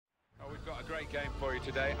A great game for you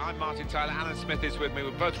today. I'm Martin Tyler, Alan Smith is with me. We're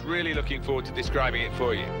both really looking forward to describing it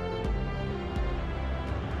for you.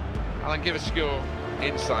 Alan, give us your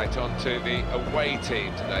insight onto the away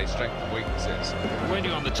team today, strengths and weaknesses. When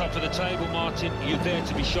you're on the top of the table, Martin, you're there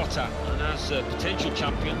to be shot at, and as potential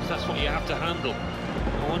champions, that's what you have to handle.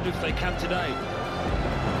 I wonder if they can today.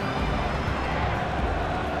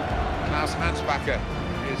 Klaus Hansbacher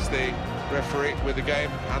is the referee with the game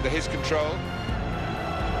under his control.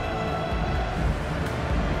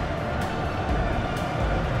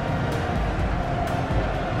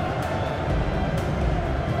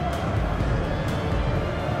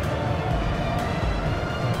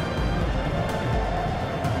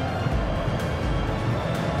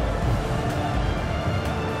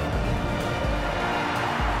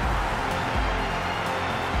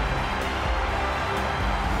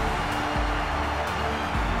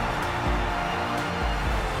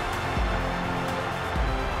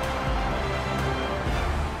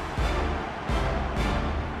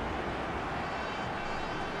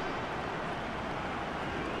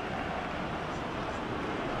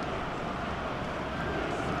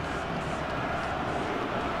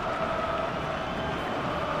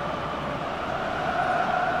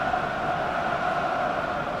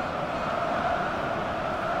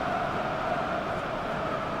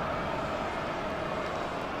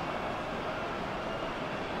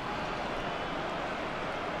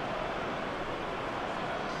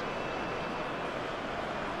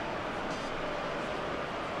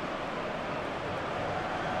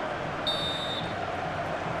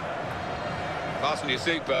 Fasten your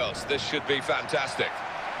seatbelts, this should be fantastic.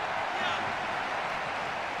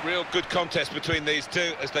 Real good contest between these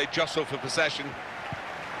two as they jostle for possession.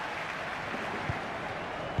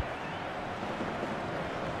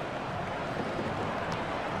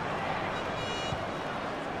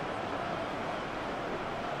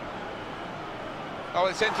 Oh,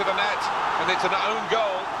 it's into the net, and it's an own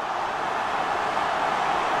goal.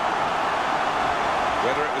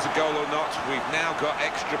 Whether it was a goal or not, we've now got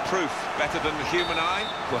extra proof. Better than the human eye?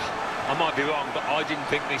 Well, I might be wrong, but I didn't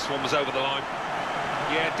think this one was over the line.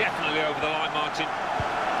 Yeah, definitely over the line, Martin.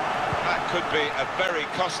 That could be a very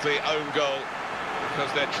costly own goal,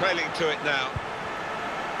 because they're trailing to it now.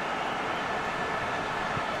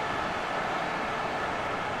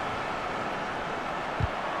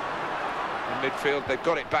 In midfield, they've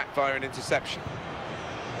got it back via an interception.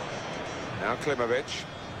 Now Klimovic.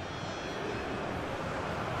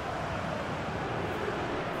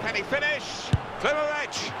 Can he finish?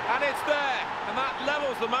 Klimovic! And it's there, and that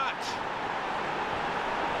levels the match.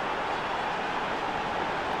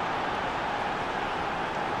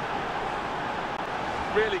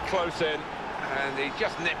 Really close in, and he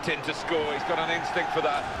just nipped in to score. He's got an instinct for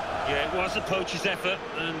that. Yeah, it was a poacher's effort,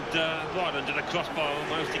 and right under the crossbar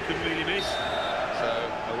almost, he couldn't really miss.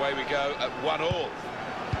 So away we go at 1-1.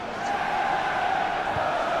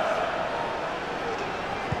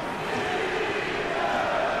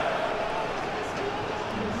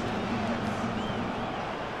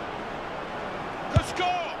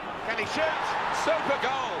 Can he shoot? Super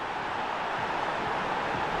goal!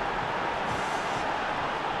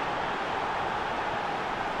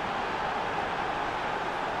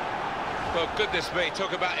 Well, goodness me,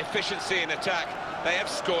 talk about efficiency in attack. They have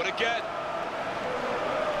scored again.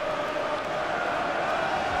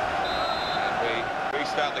 And we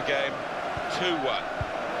restart the game 2-1.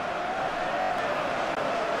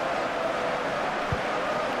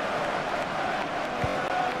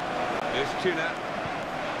 Here's Tuna.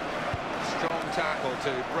 Strong tackle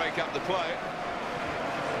to break up the play.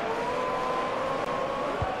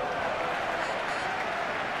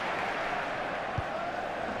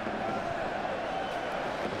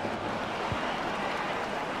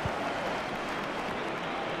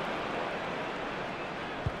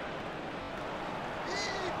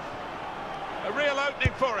 A real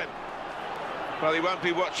opening for him. Well, he won't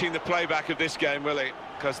be watching the playback of this game, will he?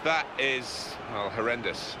 Because that is, well,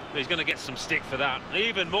 horrendous. He's going to get some stick for that.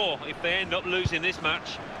 Even more if they end up losing this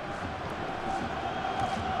match.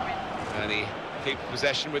 And he keeps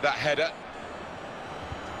possession with that header.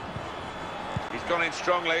 He's gone in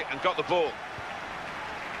strongly and got the ball.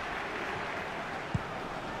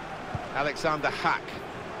 Alexander Hack.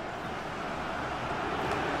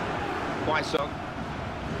 Quaison.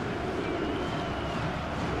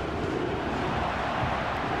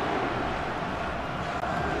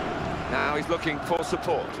 Now he's looking for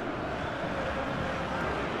support.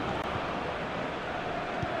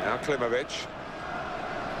 Now Klimovic.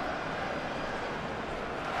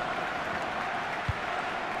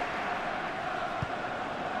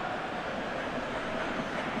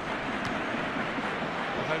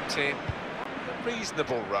 The home team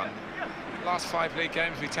reasonable run. Last 5 league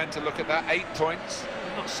games, we tend to look at that. 8 points.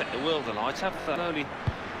 Not set the world alight, have slowly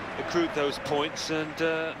accrued those points, and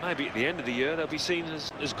maybe at the end of the year they'll be seen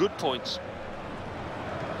as good points.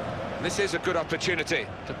 This is a good opportunity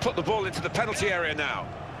to put the ball into the penalty area now.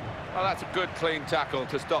 Well, that's a good, clean tackle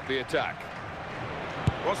to stop the attack.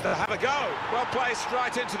 Wants to have a go. Well placed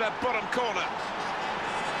right into the bottom corner.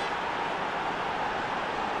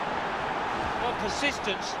 Well,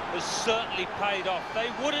 persistence has certainly paid off. They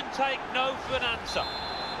wouldn't take no for an answer.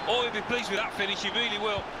 Oh, he'll be pleased with that finish, he really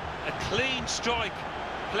will. A clean strike,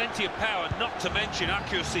 plenty of power, not to mention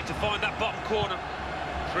accuracy to find that bottom corner.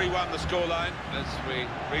 3-1 the scoreline as we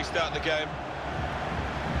restart the game.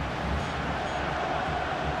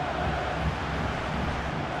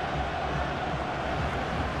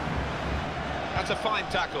 That's a fine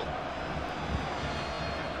tackle.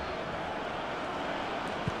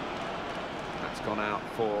 That's gone out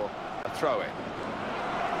for a throw-in.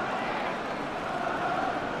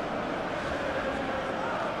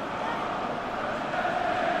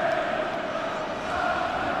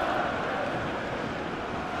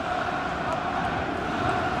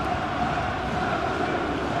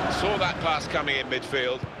 Saw that pass coming in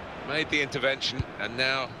midfield, made the intervention, and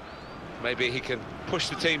now maybe he can push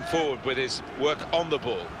the team forward with his work on the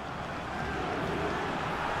ball.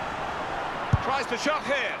 Tries the shot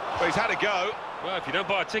here, but he's had a go. Well, if you don't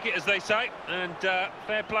buy a ticket, as they say, and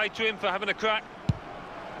fair play to him for having a crack.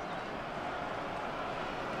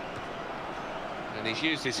 And he's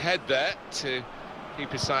used his head there to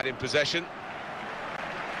keep his side in possession.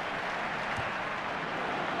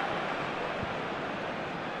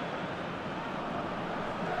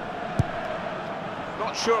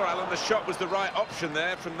 Not sure, Alan, the shot was the right option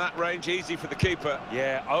there from that range, easy for the keeper.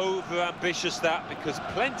 Yeah, over-ambitious that, because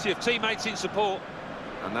plenty of teammates in support.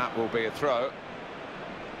 And that will be a throw.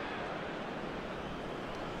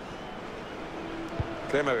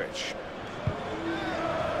 Klimaric.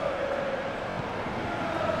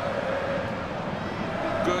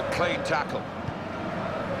 Good, clean tackle.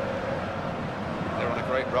 They're on a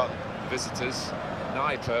great run, the visitors.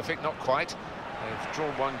 Nigh perfect, not quite. They've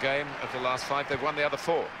drawn 1 game of the last 5. They've won the other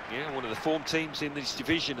 4. Yeah, one of the form teams in this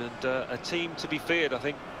division, and a team to be feared, I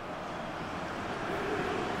think.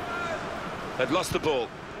 They've lost the ball.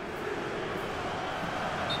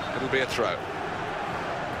 It'll be a throw.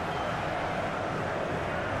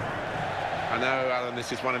 I know, Alan,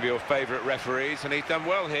 this is one of your favourite referees, and he's done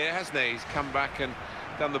well here, hasn't he? He's come back and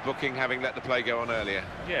done the booking, having let the play go on earlier.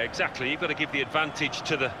 Yeah, exactly. You've got to give the advantage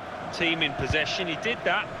to the team in possession. He did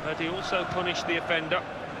that, but he also punished the offender.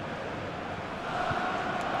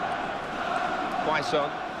 Quaison.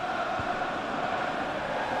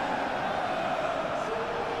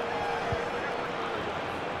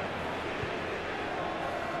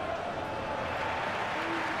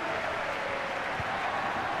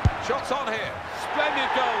 Shots on here. Splendid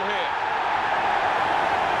goal here.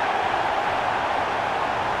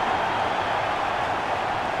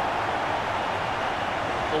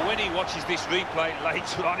 But when he watches this replay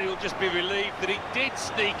later on, he'll just be relieved that he did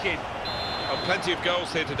sneak in. Oh, plenty of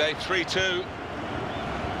goals here today, 3-2.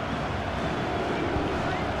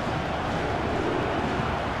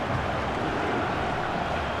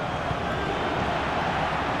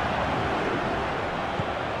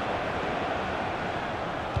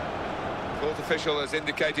 Fourth official has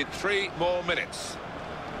indicated 3 more minutes.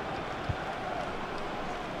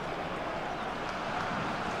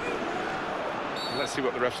 Let's see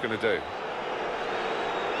what the ref's going to do.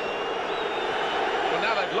 Well,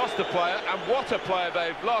 now they've lost a player, and what a player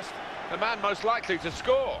they've lost. The man most likely to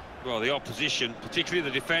score. Well, the opposition, particularly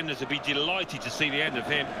the defenders, will be delighted to see the end of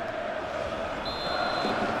him.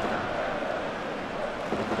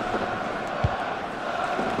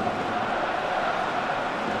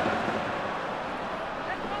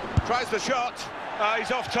 Tries the shot.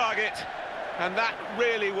 He's off target. And that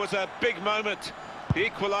really was a big moment. The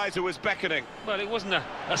equaliser was beckoning. Well, it wasn't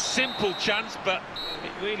a simple chance, but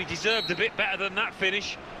it really deserved a bit better than that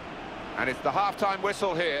finish. And it's the half-time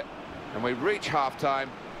whistle here, and we reach half-time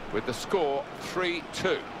with the score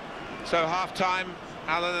 3-2. So half-time,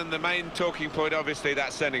 Alan, and the main talking point, obviously,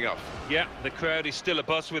 that's sending off. Yeah, the crowd is still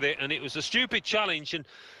abuzz with it, and it was a stupid challenge, and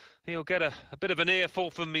he'll get a bit of an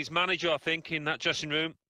earful from his manager, I think, in that dressing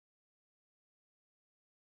room.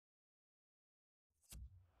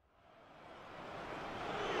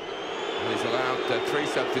 He's allowed 3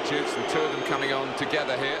 substitutes, and 2 of them coming on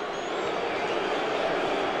together here.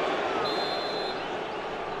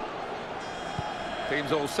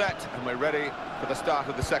 Team's all set, and we're ready for the start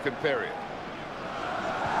of the second period.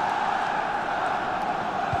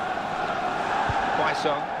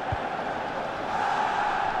 Quaison.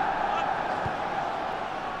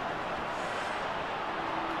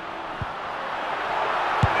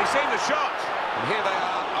 shot. And here they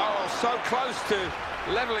are, oh, so close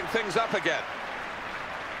to levelling things up again.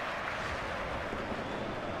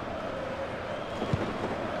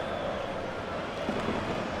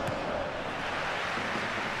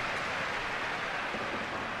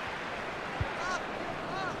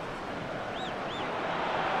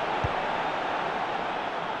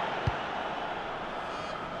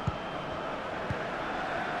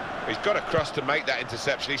 He's got across to make that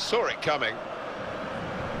interception. He saw it coming.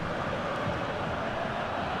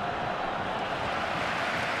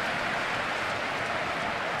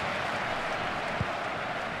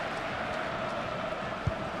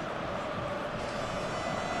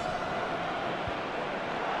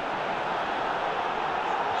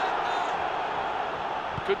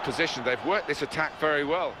 Good position. They've worked this attack very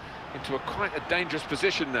well into quite a dangerous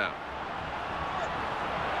position now.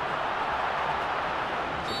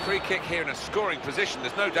 Free kick here in a scoring position,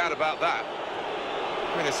 there's no doubt about that.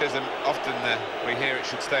 Criticism, often we hear it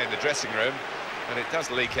should stay in the dressing room, but it does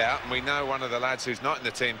leak out, and we know one of the lads who's not in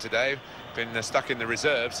the team today, been stuck in the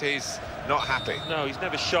reserves, he's not happy. No, he's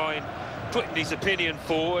never shy in putting his opinion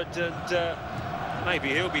forward, and maybe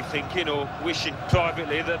he'll be thinking or wishing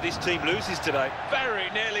privately that this team loses today. Very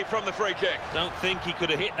nearly from the free kick. Don't think he could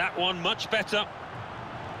have hit that one much better.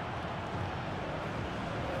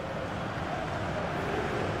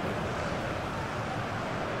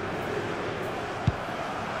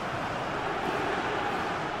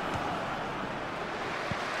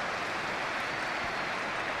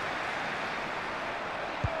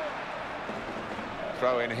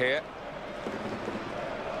 Throw in here.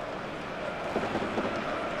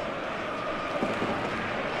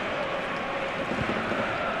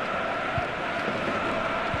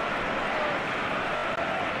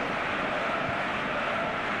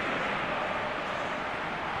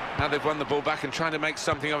 Now they've won the ball back and trying to make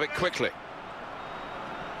something of it quickly.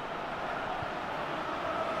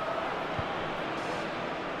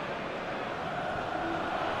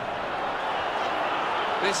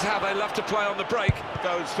 This is how they love to play on the break.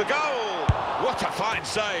 Goes for goal. What a fine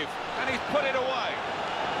save. And he's put it away.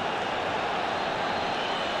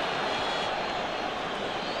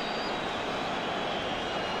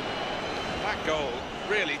 That goal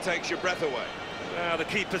really takes your breath away. The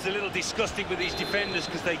keeper's a little disgusted with his defenders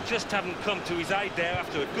because they just haven't come to his aid there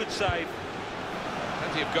after a good save.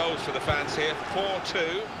 Plenty of goals for the fans here.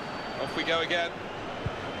 4-2. Off we go again.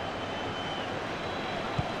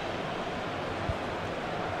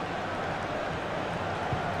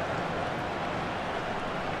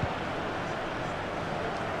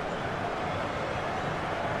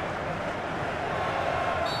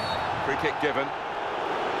 Free kick given.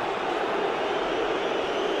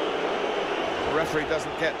 The referee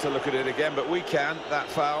doesn't get to look at it again, but we can. That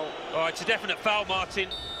foul. Oh, it's a definite foul, Martin.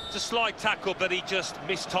 It's a slide tackle, but he just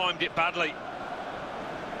mistimed it badly.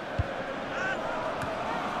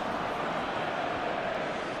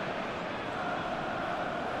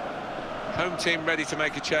 Home team ready to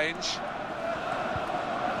make a change.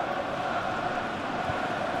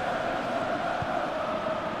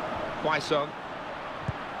 Quaison.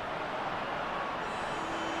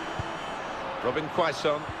 Robin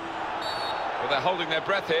Quaison. Well, they're holding their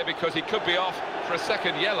breath here because he could be off for a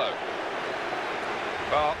second yellow.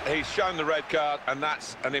 Well, he's shown the red card, and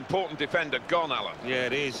that's an important defender gone, Alan. Yeah,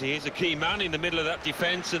 it is. He is a key man in the middle of that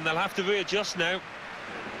defence, and they'll have to readjust now.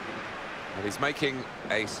 And he's making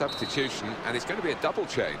a substitution, and it's going to be a double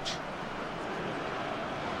change.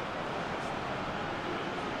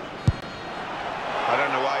 I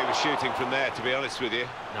don't know why he was shooting from there, to be honest with you.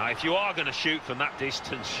 Now, if you are going to shoot from that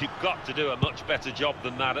distance, you've got to do a much better job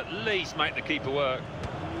than that. At least make the keeper work.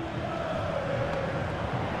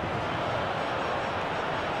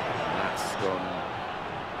 That's gone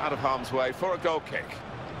out of harm's way for a goal kick.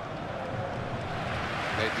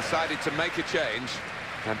 They've decided to make a change,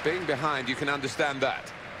 and being behind, you can understand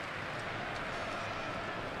that.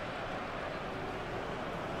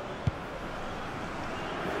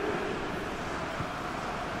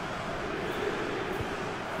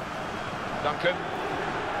 Duncan.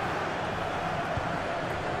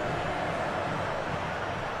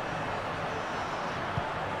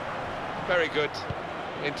 Very good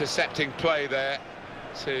intercepting play there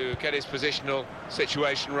to get his positional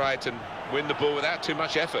situation right and win the ball without too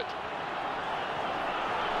much effort.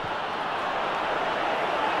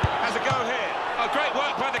 Has a go here. Oh, great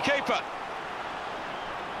work by the keeper.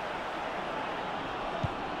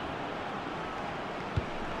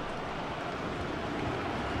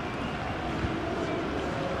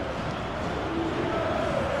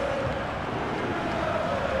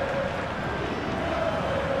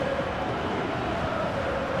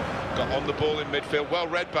 Got on the ball in midfield, well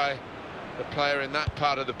read by the player in that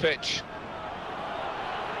part of the pitch.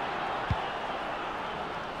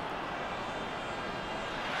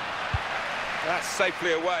 That's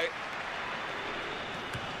safely away.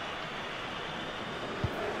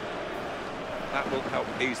 That will help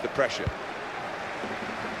ease the pressure.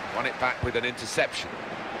 Won it back with an interception.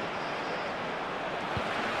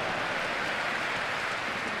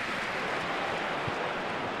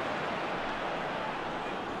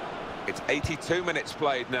 It's 82 minutes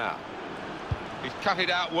played now. He's cut it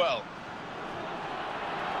out well.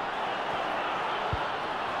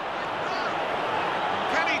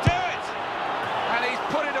 Can he do it? And he's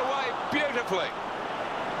put it away beautifully.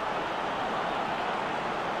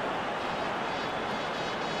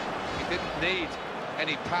 He didn't need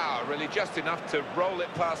any power, really, just enough to roll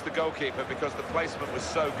it past the goalkeeper because the placement was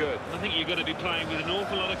so good. I think you're going to be playing with an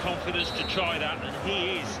awful lot of confidence to try that, and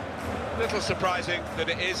he is. Little surprising that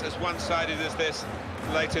it is as one-sided as this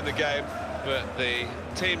late in the game, but the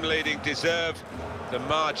team leading deserve the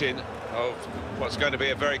margin of what's going to be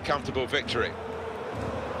a very comfortable victory.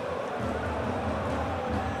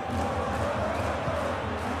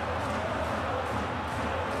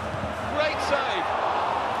 Great save!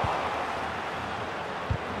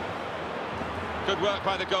 Good work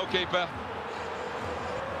by the goalkeeper.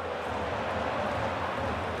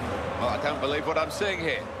 Well, I don't believe what I'm seeing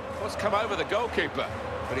here. What's come over the goalkeeper?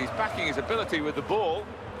 But he's backing his ability with the ball.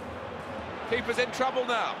 Keeper's in trouble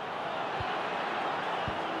now.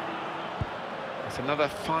 It's another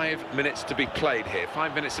 5 minutes to be played here.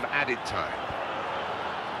 5 minutes of added time.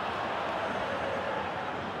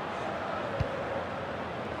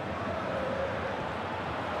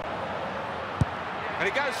 And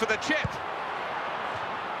he goes for the chip.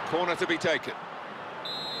 Corner to be taken.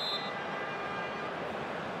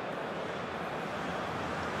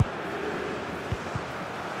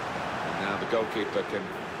 Now the goalkeeper can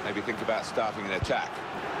maybe think about starting an attack.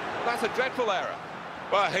 That's a dreadful error.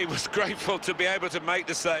 Well, he was grateful to be able to make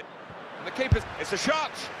the save. And the keeper, it's a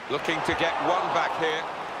shot. Looking to get one back here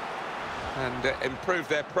and improve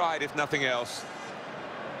their pride, if nothing else.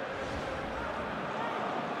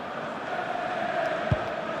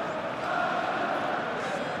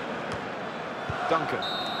 Duncan.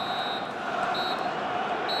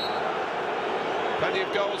 Plenty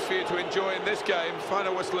of goals for you to enjoy in this game.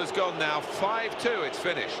 Final whistle has gone now. 5-2, it's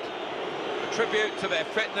finished. A tribute to their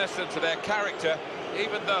fitness and to their character.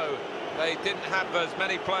 Even though they didn't have as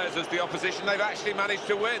many players as the opposition, they've actually managed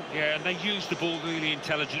to win. Yeah, and they used the ball really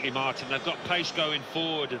intelligently, Martin. They've got pace going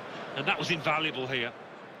forward, and that was invaluable here.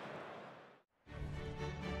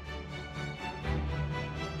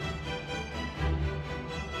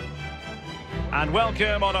 And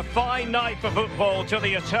welcome on a fine night for football to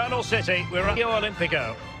the Eternal City. We're at the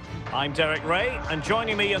Olimpico. I'm Derek Ray, and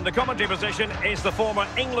joining me in the commentary position is the former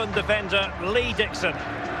England defender Lee Dixon.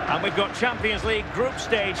 And we've got Champions League group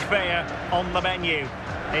stage fare on the menu.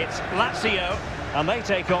 It's Lazio, and they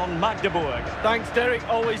take on Magdeburg. Thanks, Derek.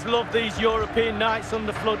 Always love these European nights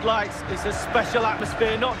under floodlights. It's a special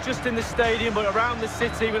atmosphere, not just in the stadium, but around the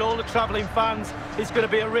city with all the travelling fans. It's going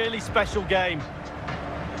to be a really special game.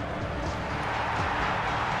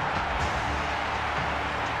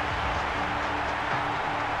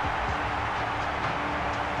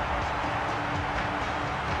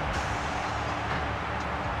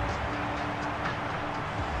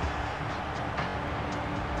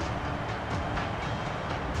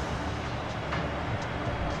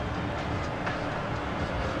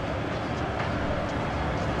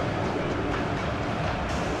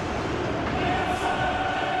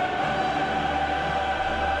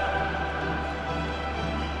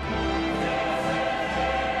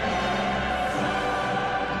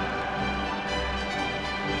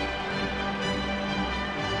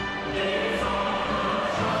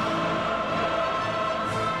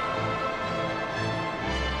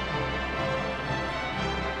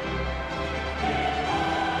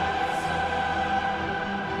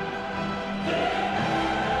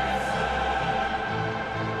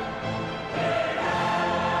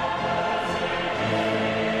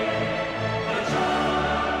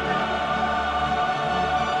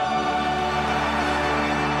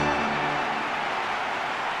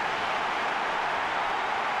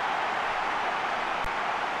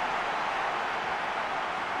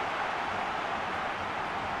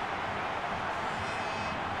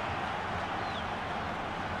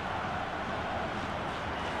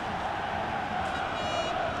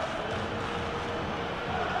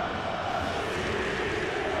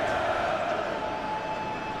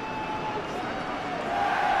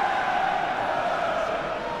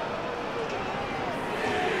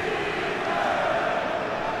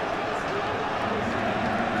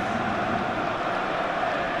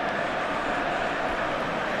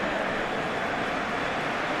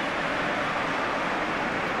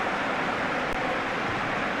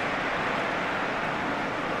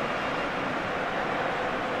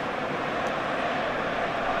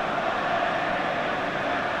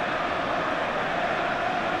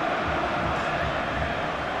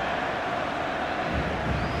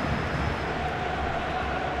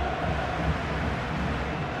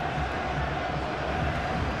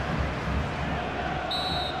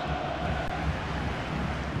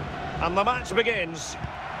 And the match begins.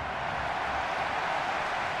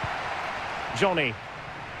 Johnny.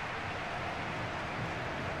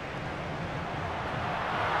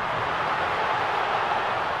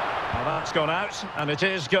 Well, that's gone out, and it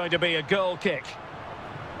is going to be a goal kick.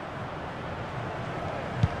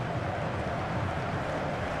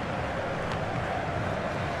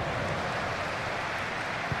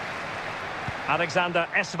 Alexander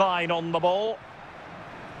Esvine on the ball.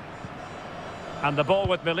 And the ball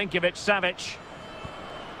with Milinkovic-Savic.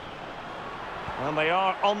 And they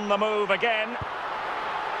are on the move again.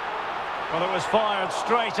 Well, it was fired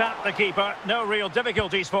straight at the keeper. No real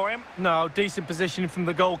difficulties for him. No, decent positioning from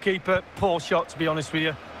the goalkeeper. Poor shot, to be honest with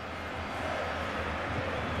you.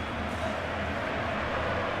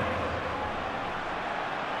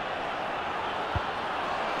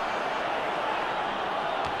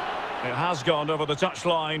 It has gone over the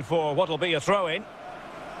touchline for what will be a throw-in.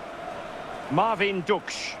 Marvin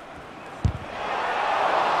Duksch.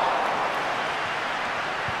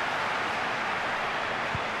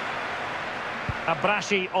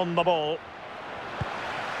 Abrashi on the ball.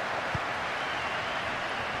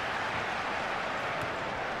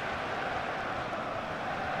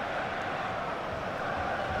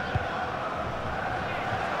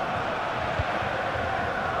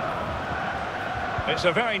 It's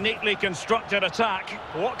a very neatly constructed attack.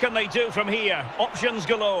 What can they do from here? Options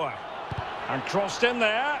galore. And crossed in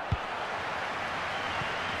there.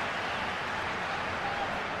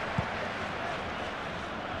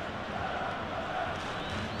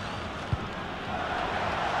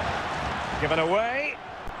 Given away.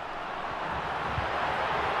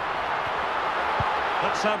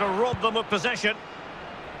 That's how to rob them of possession.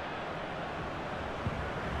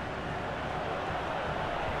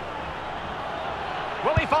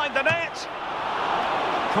 Will he find the net?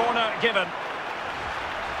 Corner given.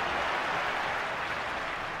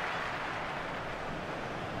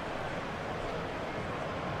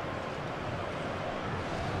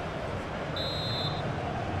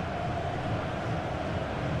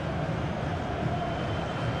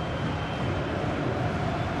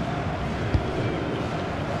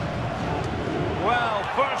 Well,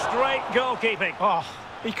 first-rate goalkeeping. Oh,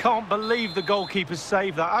 he can't believe the goalkeeper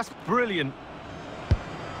saved that. That's brilliant.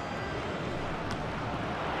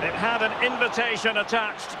 It had an invitation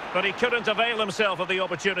attached, but he couldn't avail himself of the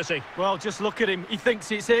opportunity. Well, just look at him. He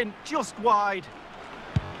thinks it's in, just wide.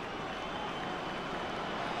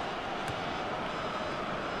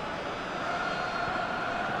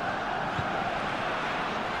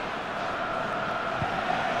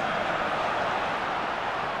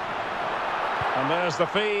 And there's the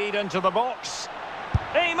feed into the box.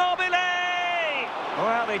 Immobile!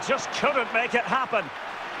 Well, they just couldn't make it happen.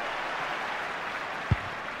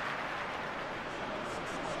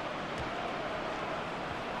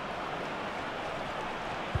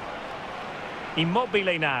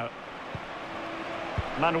 Immobile now.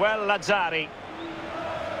 Manuel Lazzari.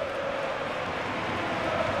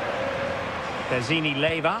 Pezzini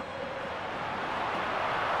Leva.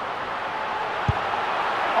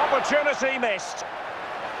 Opportunity missed.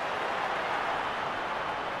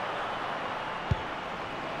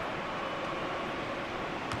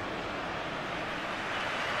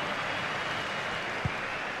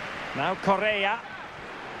 Now Correa.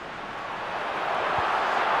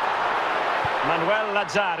 Manuel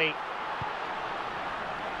Lazzari.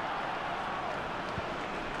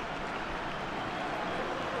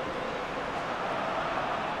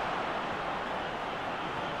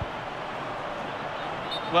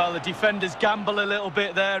 Well, the defenders gamble a little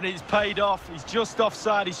bit there and it's paid off. He's just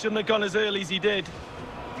offside. He shouldn't have gone as early as he did.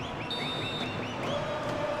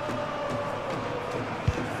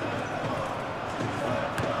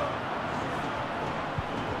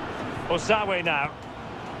 Osawe now.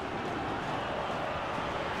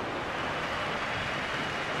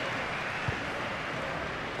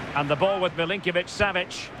 And the ball with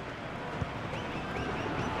Milinkovic-Savic.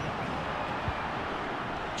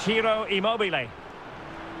 Ciro Immobile.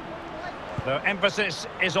 The emphasis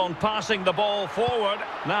is on passing the ball forward.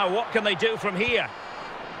 Now, what can they do from here?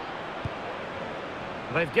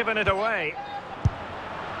 They've given it away.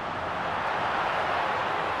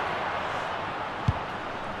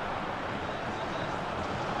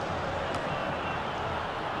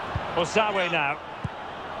 Osawe now.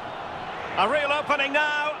 A real opening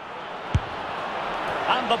now.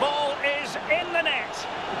 And the ball is in the net.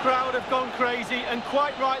 The crowd have gone crazy, and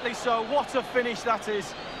quite rightly so. What a finish that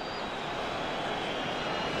is.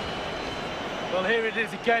 Well, here it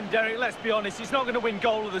is again, Derek. Let's be honest, he's not going to win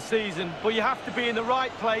goal of the season, but you have to be in the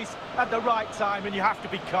right place at the right time, and you have to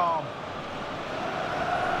be calm.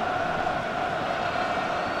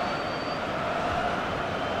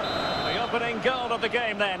 opening goal of the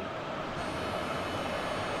game then.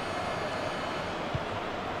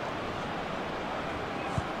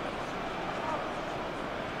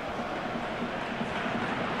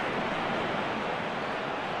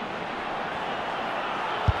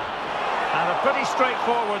 And a pretty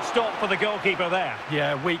straightforward stop for the goalkeeper there.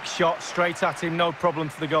 Yeah, weak shot, straight at him, no problem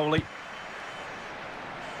for the goalie.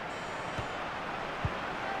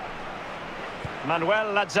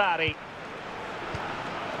 Manuel Lazzari.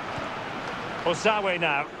 Osawe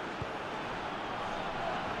now.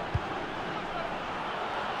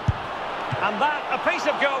 And that, a piece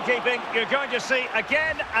of goalkeeping you're going to see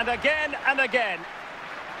again and again and again.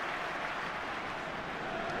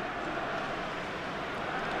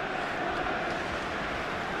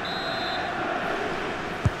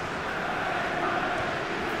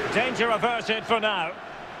 Danger averted for now.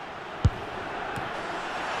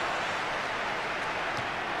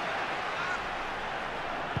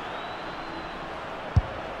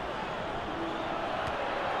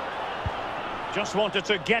 Just wanted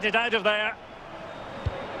to get it out of there.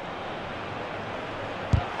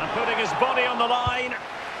 And putting his body on the line.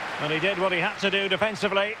 And he did what he had to do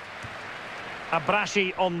defensively.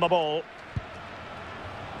 Abrashi on the ball.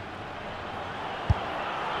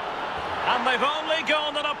 And they've only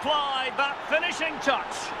gone and applied that finishing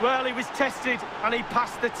touch. Well, he was tested and he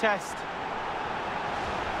passed the test.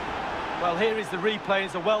 Well, here is the replay.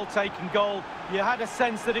 It's a well-taken goal. You had a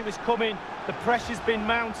sense that it was coming. The pressure's been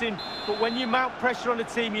mounting. But when you mount pressure on a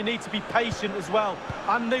team, you need to be patient as well.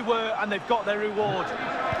 And they were, and they've got their reward.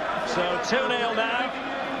 So 2-0 now.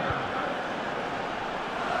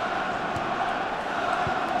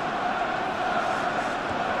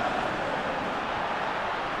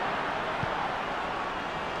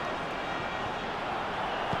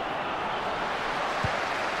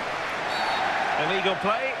 Illegal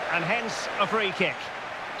play, and hence a free kick.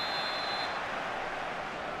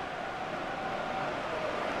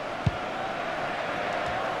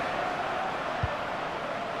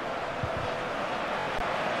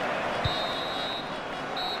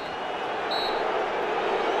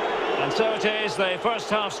 And so it is, the first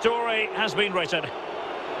half story has been written.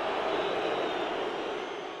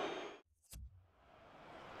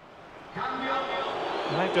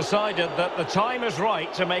 They've decided that the time is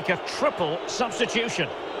right to make a triple substitution.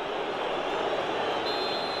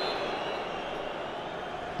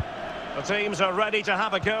 The teams are ready to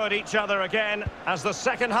have a go at each other again as the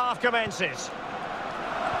second half commences.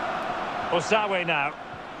 Osawe now.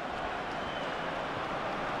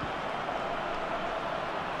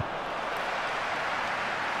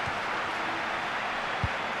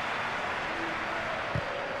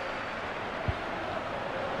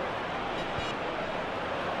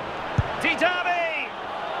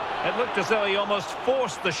 It looked as though he almost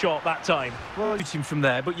forced the shot that time. Well, shooting from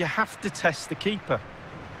there, but you have to test the keeper.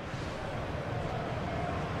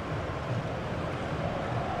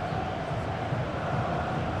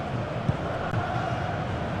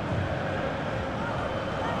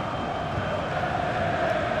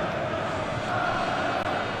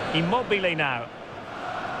 Immobile now.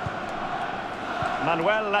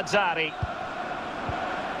 Manuel Lazzari.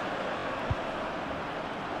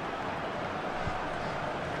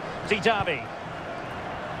 Didavi.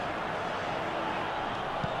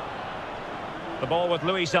 The ball with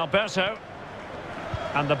Luis Alberto.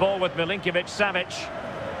 And the ball with Milinkovic-Savic.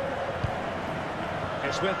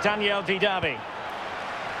 It's with Daniel Didavi.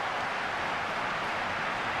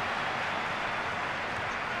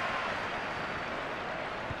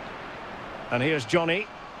 And here's Johnny.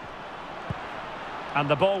 And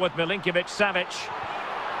the ball with Milinkovic-Savic.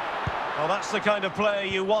 Well, that's the kind of play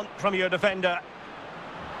you want from your defender.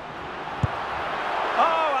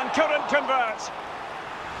 Oh, and couldn't convert.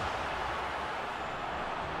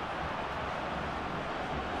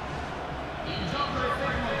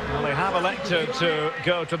 Well, they have elected to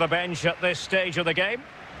go to the bench at this stage of the game.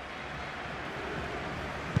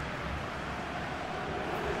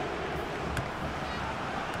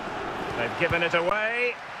 They've given it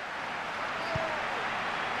away.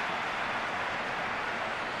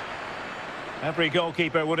 Every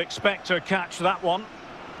goalkeeper would expect to catch that one.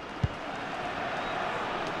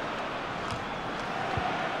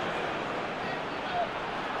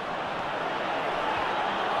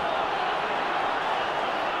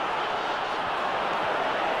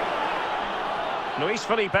 Luis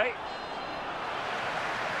Felipe.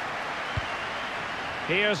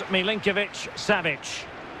 Here's Milinkovic-Savic.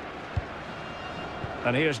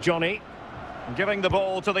 And here's Johnny, giving the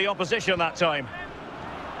ball to the opposition that time.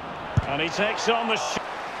 And he takes on the shot.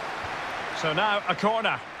 So now a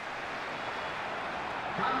corner.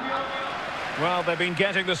 Well, they've been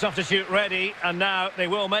getting the substitute ready, and now they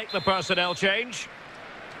will make the personnel change.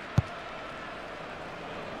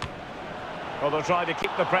 Well, they'll try to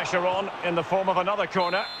keep the pressure on in the form of another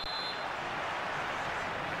corner.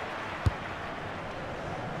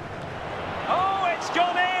 Oh, it's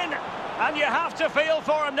gone in! And you have to feel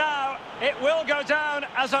for him now. It will go down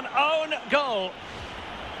as an own goal.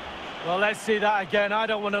 Well, let's see that again. I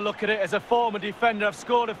don't want to look at it as a former defender. I've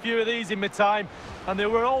scored a few of these in my time, and they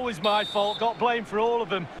were always my fault. Got blamed for all of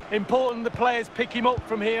them. Important the players pick him up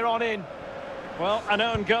from here on in. Well, an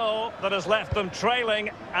own goal that has left them trailing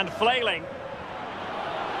and flailing.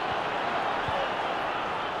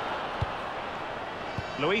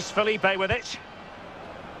 Luis Felipe with it.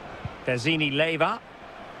 Pezzini Leva.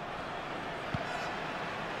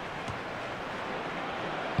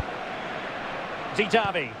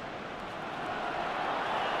 Didavi.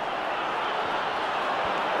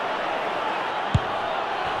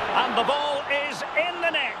 And the ball is in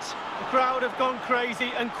the net. The crowd have gone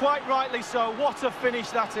crazy, and quite rightly so. What a finish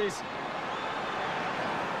that is.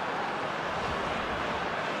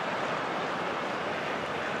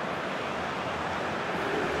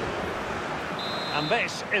 And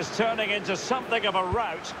this is turning into something of a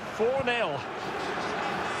rout. 4-0.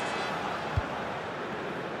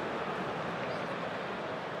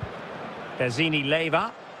 Pezzini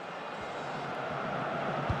Leva.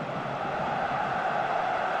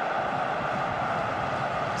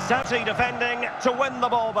 Saudi defending to win the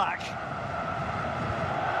ball back.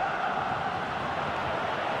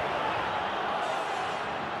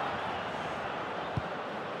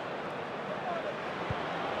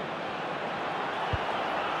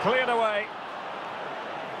 Cleared away.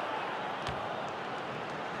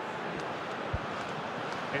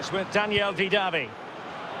 It's with Daniel Didavi.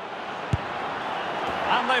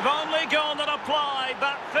 And they've only gone and applied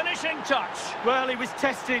that finishing touch. Well, he was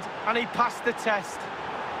tested, and he passed the test.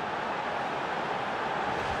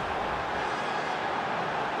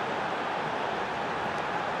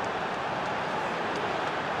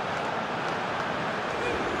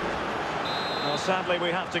 Well, sadly, we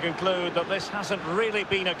have to conclude that this hasn't really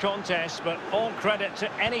been a contest, but all credit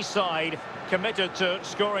to any side committed to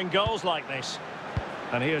scoring goals like this.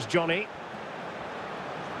 And here's Johnny.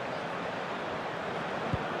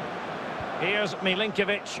 Here's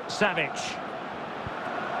Milinkovic-Savic.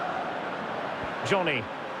 Johnny.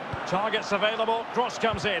 Targets available. Cross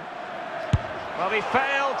comes in. Well, he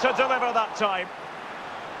failed to deliver that time.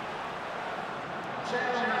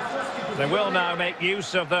 They will now make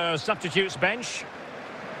use of the substitutes bench.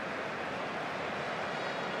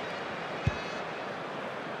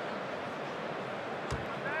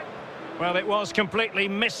 Well, it was completely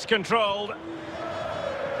miscontrolled.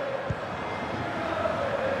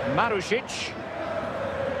 Marusic.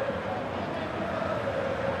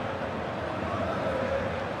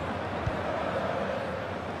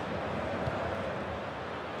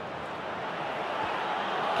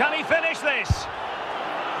 Can he finish this?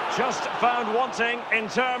 Just found wanting in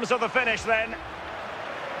terms of the finish then.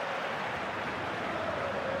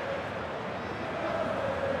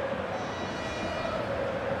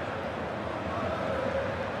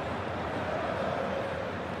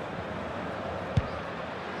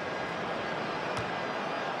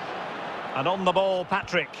 And on the ball,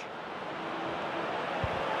 Patrick.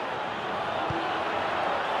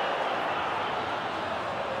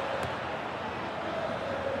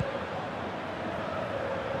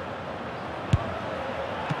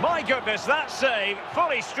 My goodness, that save,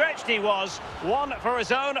 fully stretched he was. One for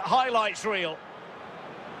his own highlights reel.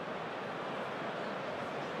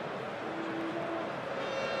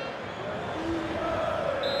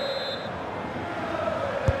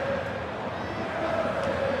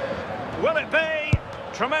 Will it be?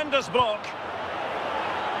 Tremendous block.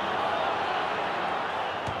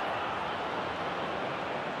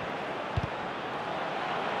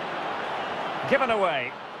 Given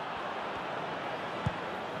away.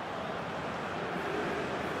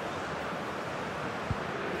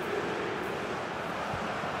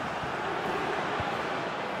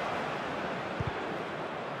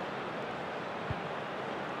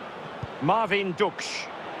 Marvin Duksch.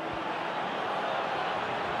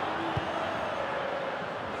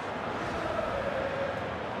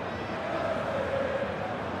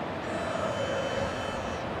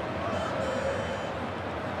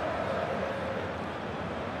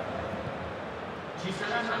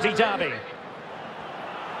 Didavi.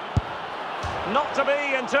 Not to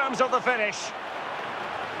be in terms of the finish.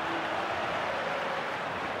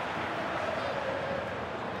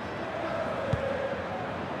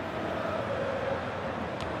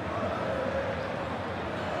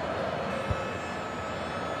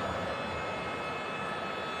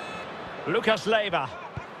 Lucas Leiva.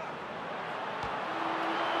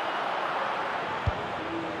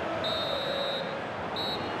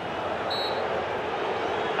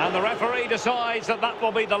 And the referee decides that that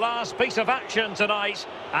will be the last piece of action tonight,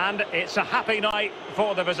 and it's a happy night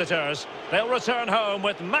for the visitors. They'll return home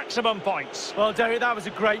with maximum points. Well, Derek, that was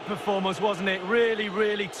a great performance, wasn't it? Really,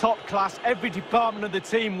 really top class. Every department of the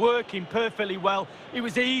team working perfectly well. It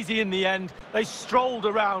was easy in the end. They strolled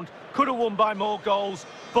around, could have won by more goals,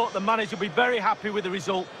 but the manager will be very happy with the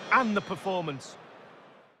result and the performance.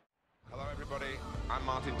 Hello, everybody. I'm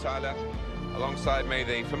Martin Tyler. Alongside me,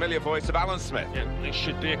 the familiar voice of Alan Smith. Yeah, it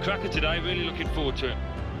should be a cracker today. Really looking forward to it.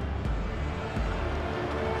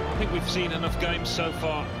 I think we've seen enough games so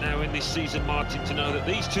far now in this season, Martin, to know that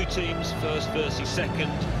these two teams, first versus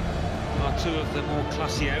second, are two of the more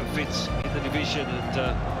classy outfits in the division, and it's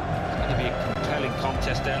going to be a compelling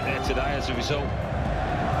contest out there today as a result.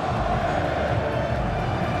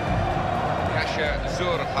 Kasia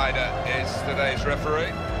Zurheider is today's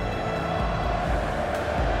referee.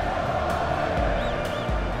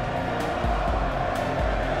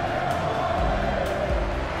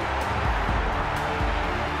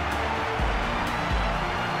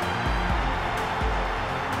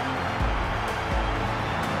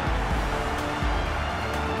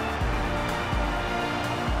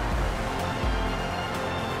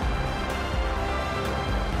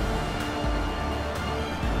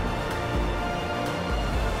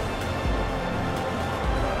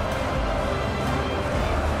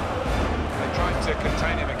 To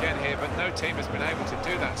contain him again here, but no team has been able to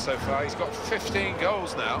do that so far. He's got 15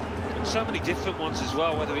 goals now. And so many different ones as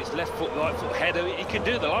well, whether it's left foot, right foot, header. He can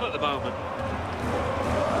do the lot at the moment.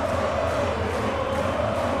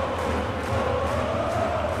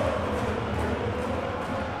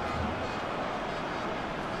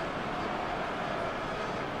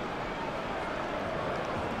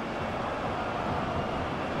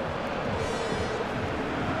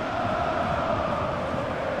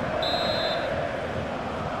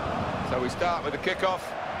 So we start with the kickoff,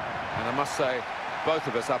 and I must say, both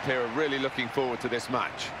of us up here are really looking forward to this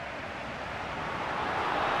match.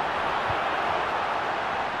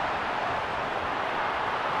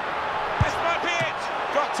 This might be it!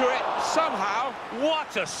 Got to it somehow.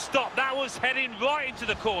 What a stop! That was heading right into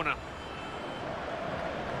the corner.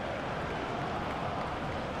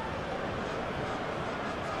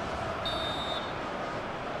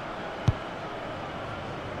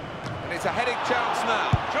 And it's a heading chance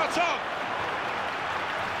now. Shot on!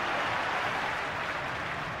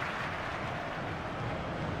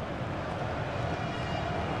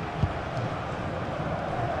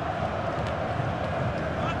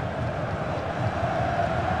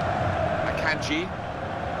 Akanji.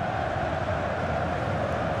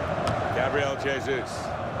 Gabriel Jesus.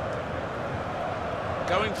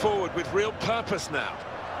 Going forward with real purpose now.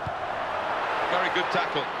 Very good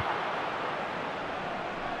tackle.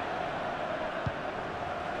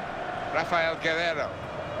 Rafael Guerrero.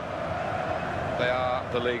 They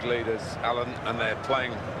are the league leaders, Alan, and they're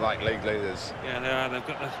playing like league leaders. Yeah, they are. They've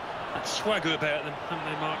got that swagger about them, haven't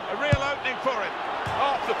they, Mark? A real opening for him.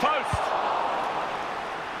 Off the post.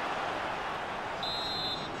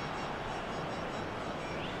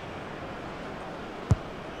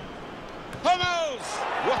 Hummels!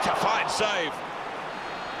 What a fine save.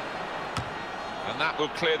 And that will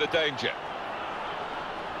clear the danger.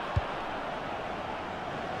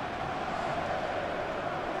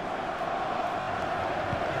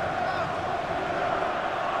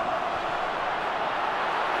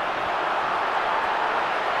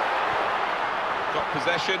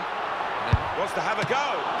 Possession, and then wants to have a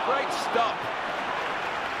go. Great stop.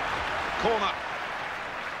 Corner.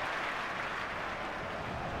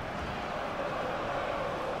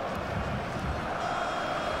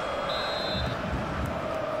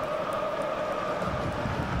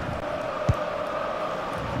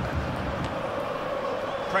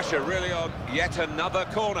 Pressure really on yet another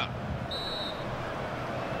corner.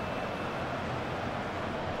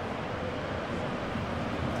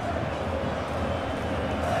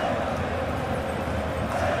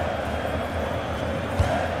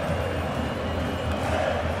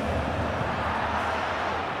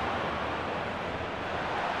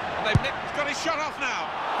 He's got his shot off now.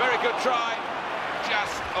 Very good try,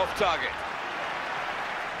 just off target.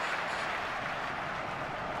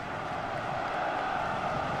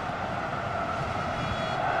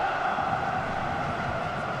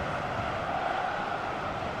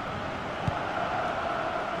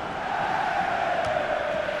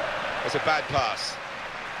 It's a bad pass.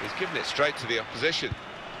 He's given it straight to the opposition.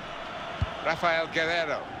 Rafael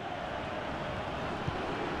Guerrero.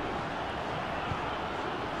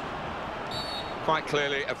 Quite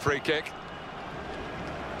clearly a free kick.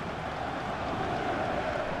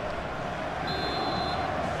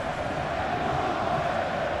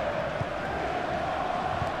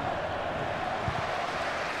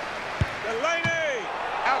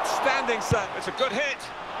 Outstanding save. It's a good hit.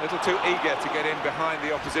 A little too eager to get in behind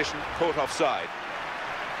the opposition, caught offside.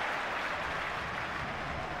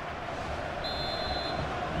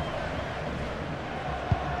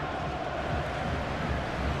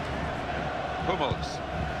 Hummels.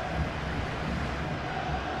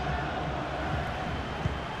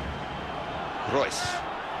 Royce.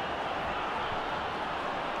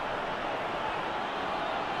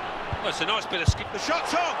 Well, it's a nice bit of skip. The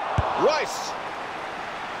shot's on. Royce.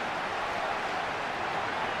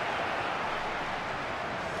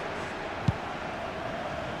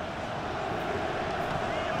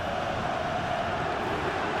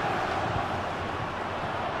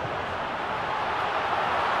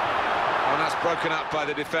 Broken up by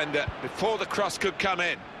the defender before the cross could come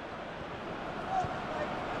in.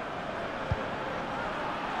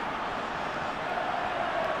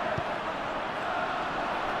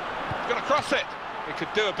 He's going to cross it. He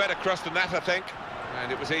could do a better cross than that, I think.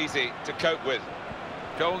 And it was easy to cope with.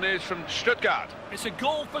 Goal news from Stuttgart. It's a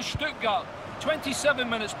goal for Stuttgart. 27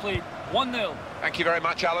 minutes played, 1-0. Thank you very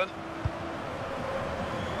much, Alan.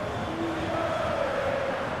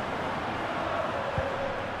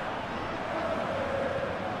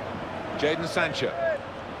 Jadon Sancho.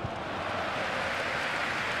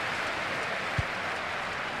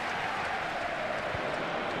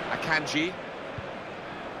 Akanji.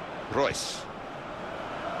 Royce.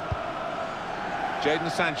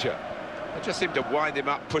 Jadon Sancho. They just seem to wind him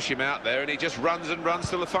up, push him out there, and he just runs and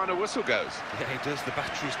runs till the final whistle goes. Yeah, he does. The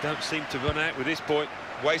batteries don't seem to run out with this point.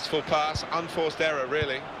 Wasteful pass, unforced error,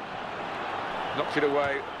 really. Knocked it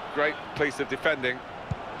away. Great piece of defending.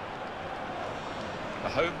 The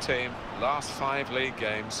home team, last 5 league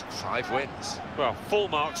games, 5 wins. Well, full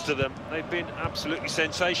marks to them. They've been absolutely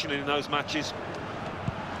sensational in those matches.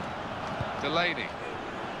 Delaney.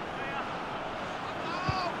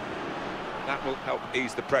 That will help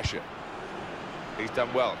ease the pressure. He's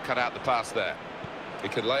done well, cut out the pass there. He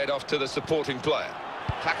can lay it off to the supporting player.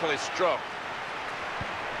 Tackle is strong.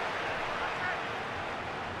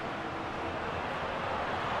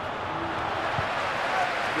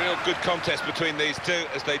 Real good contest between these two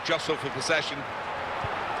as they jostle for possession.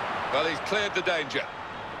 Well, he's cleared the danger.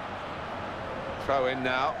 Throw in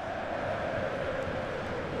now.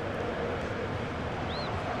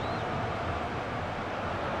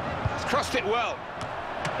 He's crossed it well.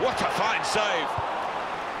 What a fine save.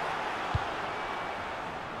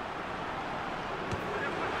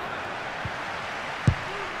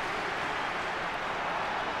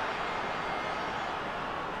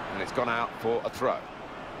 And it's gone out for a throw.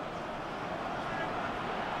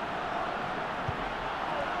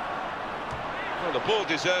 Well, the ball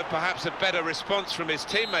deserved perhaps a better response from his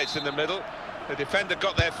teammates in the middle. The defender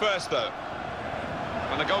got there first, though.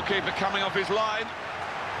 And the goalkeeper coming off his line.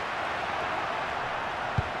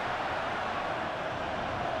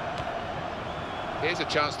 Here's a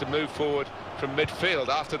chance to move forward from midfield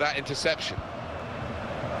after that interception.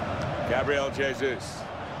 Gabriel Jesus.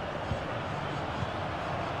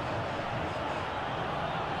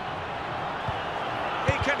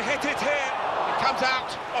 He can hit it here. It comes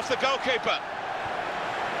out off the goalkeeper.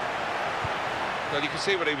 Well, you can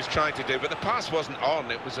see what he was trying to do, but the pass wasn't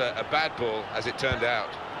on. It was a bad ball, as it turned out.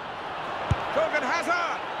 Torgan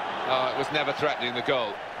Hazard! Oh, it was never threatening the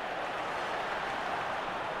goal.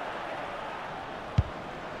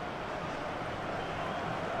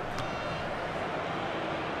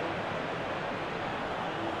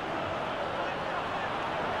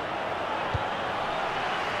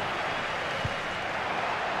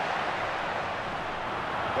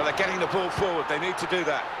 Well, they're getting the ball forward. They need to do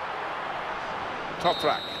that. Top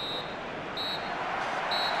rack.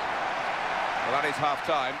 Well, that is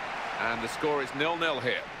half-time, and the score is 0-0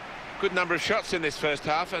 here. Good number of shots in this first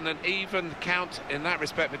half, and an even count in that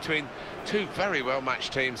respect between two very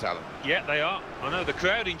well-matched teams, Alan. Yeah, they are. I know the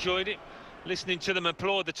crowd enjoyed it. Listening to them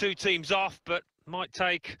applaud the two teams off, but might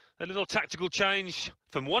take a little tactical change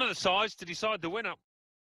from one of the sides to decide the winner.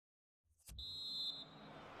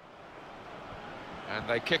 And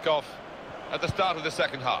they kick off at the start of the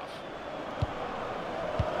second half.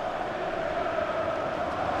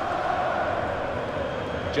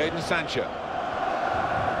 Jadon Sancho.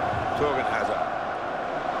 Torgan Hazard.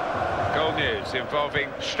 Goal news involving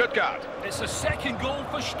Stuttgart. It's a second goal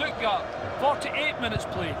for Stuttgart. 48 minutes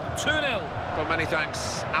played, 2-0. Well, many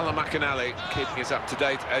thanks, Alan McInally, keeping us up to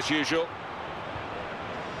date as usual.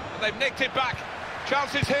 And they've nicked it back.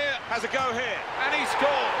 Chances here, has a go here, and he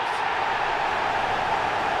scores.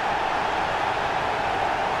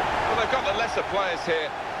 Well, they've got the lesser players here,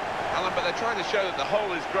 Alan, but they're trying to show that the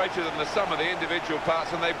whole is greater than the sum of the individual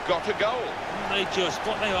parts, and they've got a goal.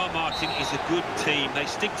 What they are, Martin, is a good team. They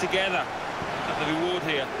stick together at the reward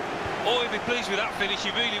here. Oh, he'll be pleased with that finish,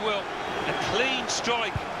 he really will. A clean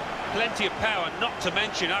strike, plenty of power, not to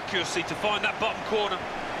mention accuracy to find that bottom corner.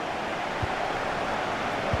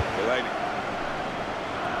 Delaney.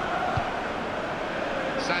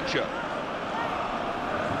 Sancho.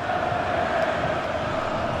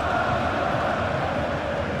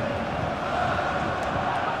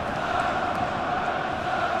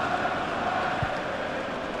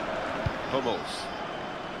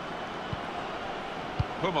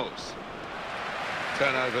 Hummels.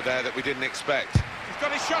 Turnover there that we didn't expect. He's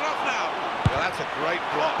got his shot off now. Well, that's a great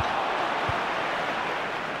block.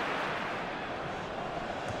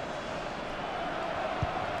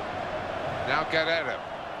 Now Guerrero.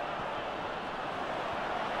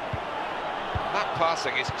 That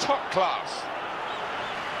passing is top class.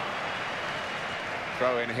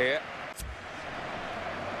 Throw in here.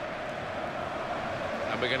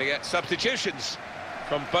 And we're going to get substitutions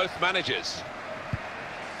from both managers.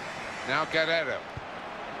 Now Guerrero.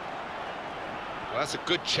 Well, that's a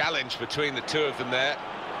good challenge between the two of them there.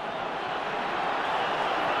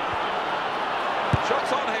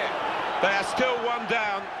 Shots on here. They are still one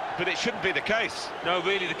down, but it shouldn't be the case. No,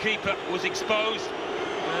 really, the keeper was exposed,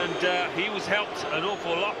 and he was helped an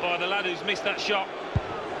awful lot by the lad who's missed that shot.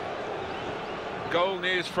 Goal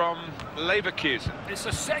news from Leverkusen. It's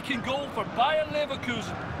a second goal for Bayer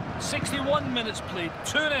Leverkusen. 61 minutes played,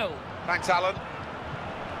 2-0. Thanks, Alan.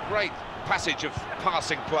 Great passage of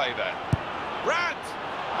passing play there. Brandt!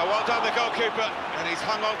 Oh, well done, the goalkeeper, and he's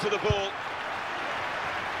hung on to the ball.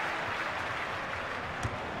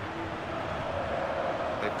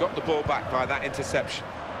 They've got the ball back by that interception.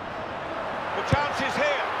 The chance is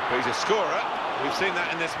here. He's a scorer. We've seen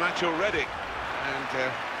that in this match already.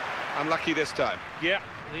 And unlucky this time. Yeah,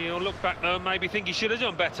 he'll look back though and maybe think he should have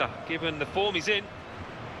done better, given the form he's in.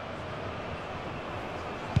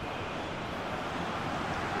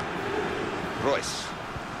 Royce.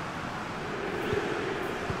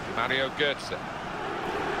 Mario Götze.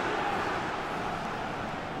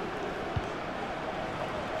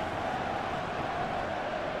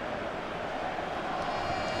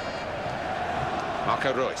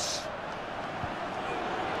 Marco Reus.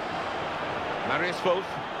 Marius Wolf.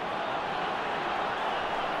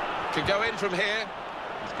 Can go in from here.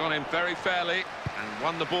 He's gone in very fairly and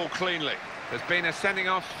won the ball cleanly. There's been a sending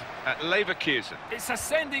off at Leverkusen. It's a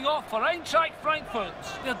sending off for Eintracht Frankfurt.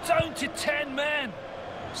 They're down to 10 men.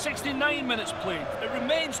 69 minutes played. It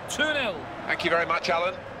remains 2-0. Thank you very much,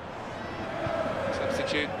 Alan.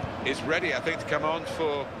 Substitute is ready, I think, to come on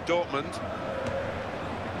for Dortmund.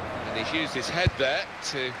 And he's used his head there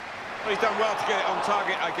to... Well, he's done well to get it on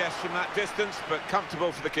target, I guess, from that distance, but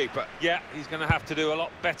comfortable for the keeper. Yeah, he's going to have to do a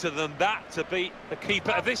lot better than that to beat the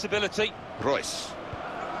keeper of this ability. Royce.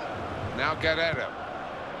 Now Guerrero.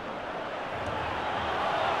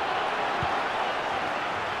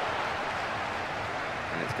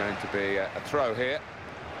 And it's going to be a throw here.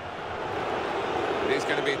 It is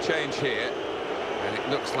going to be a change here, and it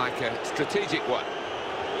looks like a strategic one.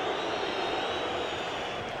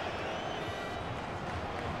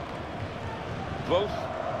 Wolf,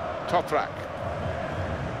 Toprak.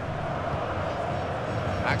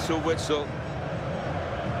 Axel Witsel.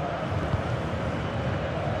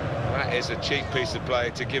 That is a cheap piece of play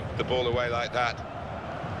to give the ball away like that.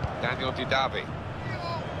 Daniel Didavi.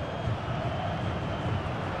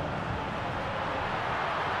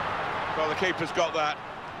 Well, the keeper's got that.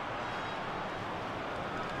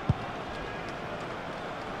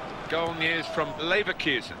 Goal news from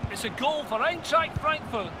Leverkusen. It's a goal for Eintracht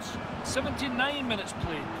Frankfurt. 79 minutes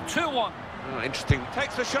played, 2-1. Oh, interesting.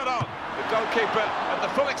 Takes the shot on. The goalkeeper at the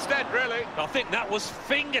full extent, really. I think that was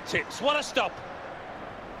fingertips. What a stop.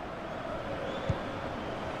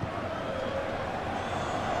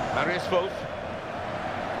 Marius Wolf.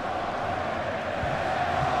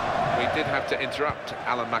 We did have to interrupt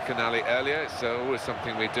Alan McAnally earlier. It's always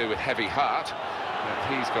something we do with heavy heart.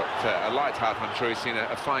 But he's got a light heart. I'm sure he's seen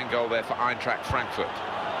a fine goal there for Eintracht Frankfurt.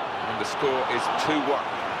 And the score is 2-1.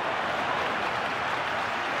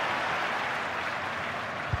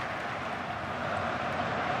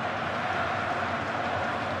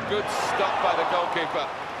 Good stop by the goalkeeper.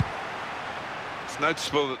 It's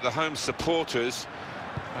noticeable that the home supporters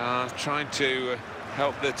are trying to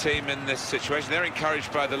help their team in this situation. They're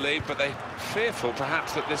encouraged by the lead, but they're fearful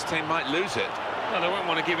perhaps that this team might lose it. Well, they won't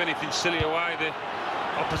want to give anything silly away. The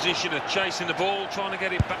Opposition are chasing the ball, trying to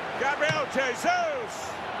get it back. Gabriel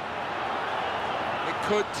Jesus! It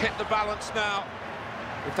could tip the balance now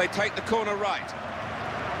if they take the corner right.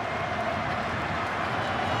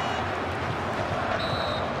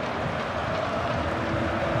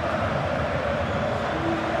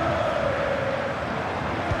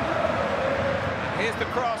 Here's the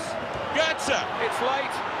cross. Götze! It's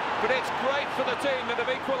late, but it's great for the team that have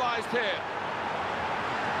equalised here.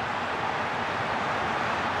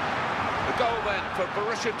 The goal then for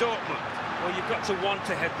Borussia Dortmund. Well, you've got to want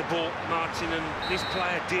to head the ball, Martin, and this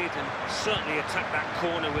player did, and certainly attacked that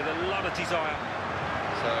corner with a lot of desire.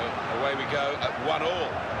 So away we go at 1-1.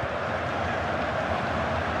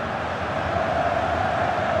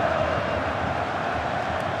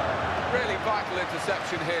 Really vital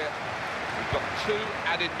interception here. We've got 2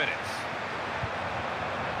 added minutes.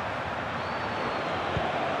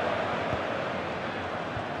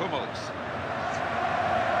 Hummels.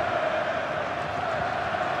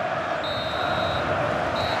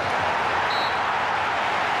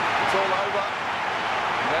 It's all over.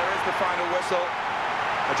 There is the final whistle.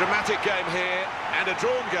 A dramatic game here and a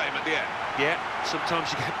drawn game at the end. Yeah, sometimes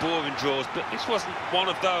you get boring draws, but this wasn't one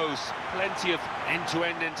of those. Plenty of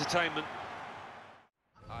end-to-end entertainment.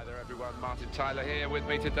 Hi there everyone, Martin Tyler here with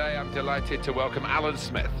me today. I'm delighted to welcome Alan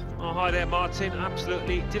Smith. Oh, hi there, Martin.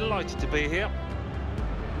 Absolutely delighted to be here.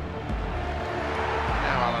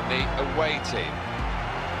 Now, Alan, the away team.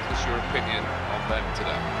 What's your opinion on them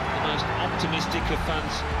today? The most optimistic of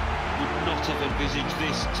fans would not have envisaged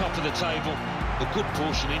this. Top of the table, a good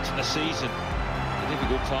portion into the season. The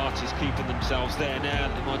difficult part is keeping themselves there now.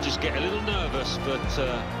 They might just get a little nervous, but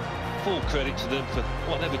full credit to them for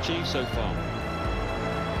what they've achieved so far.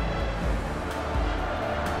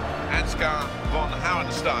 Ansgar von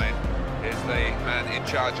Hauenstein is the man in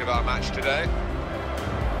charge of our match today.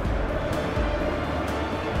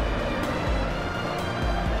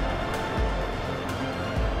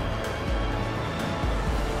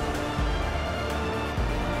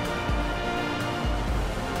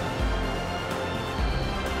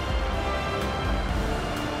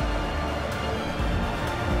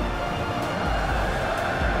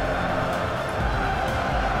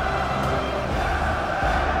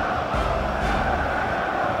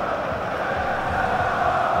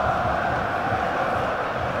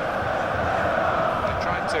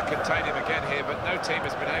 Contain him again here, but no team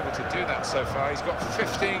has been able to do that so far. He's got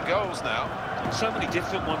 15 goals now. So many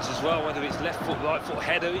different ones as well, whether it's left foot, right foot,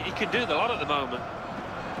 header. He can do the lot at the moment.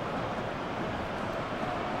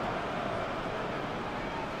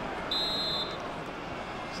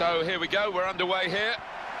 So here we go, we're underway here.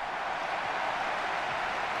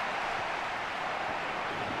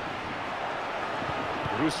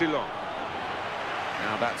 Roussillon.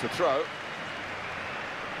 Now that's a throw.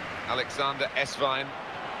 Alexander Esvine.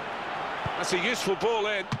 That's a useful ball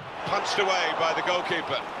in. Punched away by the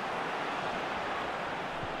goalkeeper.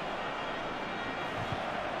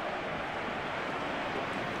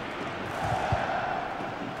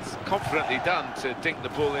 It's confidently done to dink the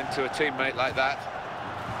ball into a teammate like that.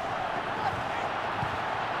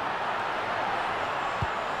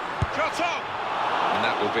 Shot on! And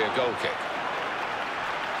that will be a goal kick.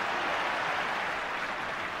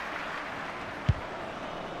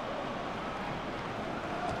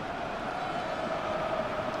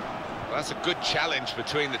 Well, that's a good challenge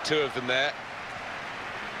between the two of them there.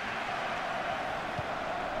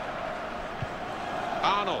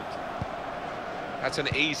 Arnold. That's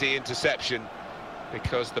an easy interception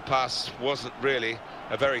because the pass wasn't really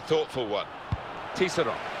a very thoughtful one.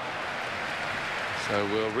 Tisserand. So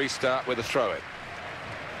we'll restart with a throw-in.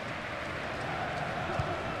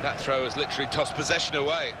 That throw has literally tossed possession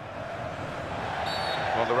away.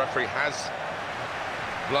 Well, the referee has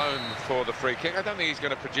blown for the free kick. I don't think he's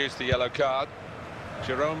going to produce the yellow card.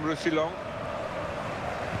 Jérôme Roussillon.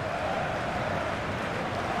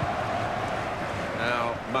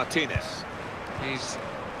 Now Martinez. He's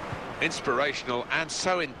inspirational and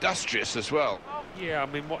so industrious as well. Yeah, I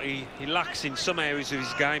mean, what he lacks in some areas of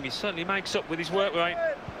his game, he certainly makes up with his work rate.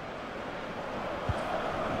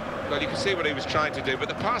 Well, you can see what he was trying to do, but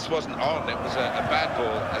the pass wasn't on. It was a bad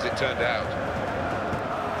ball, as it turned out.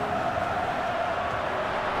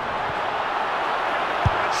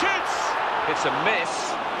 It's a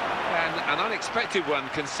miss, and an unexpected one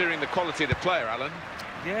considering the quality of the player, Alan.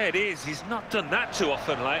 Yeah, it is. He's not done that too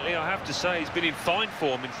often lately, I have to say. He's been in fine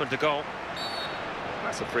form in front of goal.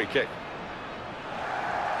 That's a free kick.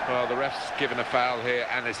 Well, the ref's given a foul here,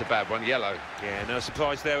 and it's a bad one, yellow. Yeah, no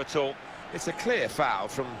surprise there at all. It's a clear foul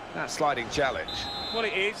from that sliding challenge. Well,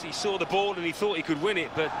 it is. He saw the ball and he thought he could win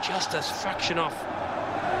it, but just a fraction off.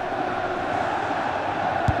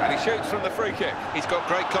 shoots from the free kick. He's got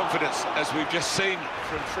great confidence, as we've just seen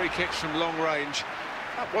from free kicks from long range.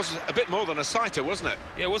 That was a bit more than a sighter, wasn't it?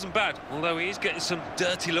 Yeah, it wasn't bad, although he is getting some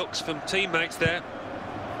dirty looks from teammates there.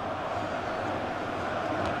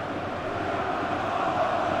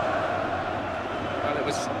 Well, it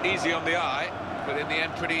was easy on the eye, but in the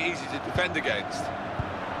end pretty easy to defend against.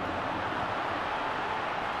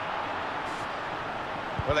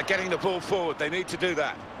 Well, they're getting the ball forward. They need to do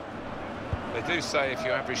that. They do say if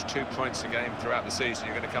you average 2 points a game throughout the season,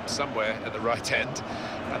 you're going to come somewhere at the right end.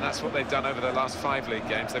 And that's what they've done over their last 5 league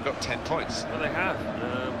games. They've got 10 points. Well, they have.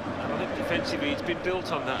 And I think defensively it's been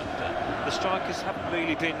built on that. The strikers haven't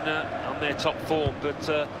really been on their top form, but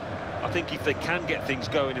I think if they can get things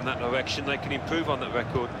going in that direction, they can improve on that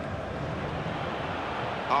record.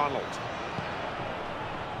 Arnold.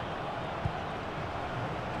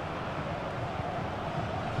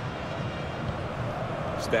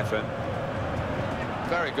 Stefan.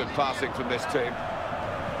 Very good passing from this team.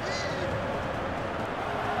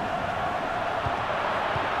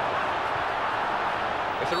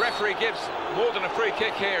 If the referee gives more than a free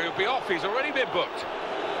kick here, he'll be off. He's already been booked.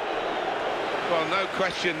 Well, no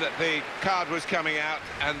question that the card was coming out,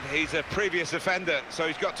 and he's a previous offender, so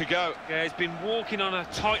he's got to go. Yeah, he's been walking on a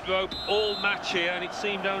tightrope all match here, and it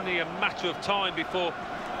seemed only a matter of time before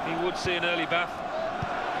he would see an early bath.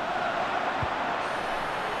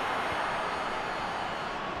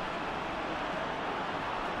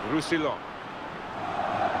 Roussillon.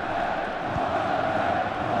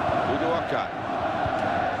 Udoaka.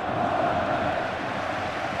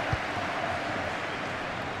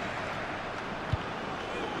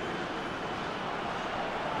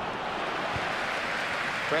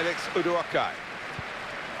 Felix Udoaka.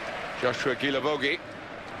 Joshua Guilavogui.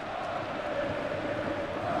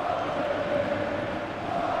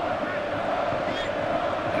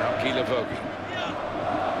 Now Guilavogui.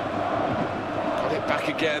 Got it back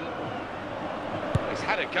again. He's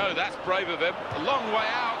had a go, that's brave of him. A long way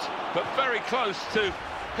out, but very close to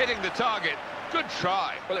hitting the target. Good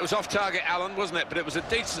try. Well, it was off target, Alan, wasn't it? But it was a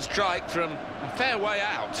decent strike from a fair way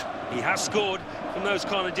out. He has scored from those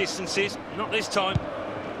kind of distances, not this time.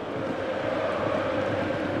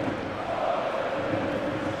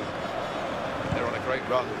 They're on a great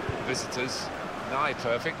run, visitors. Nigh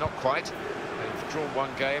perfect, not quite. They've drawn 1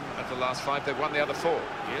 game of the last 5. They've won the other 4.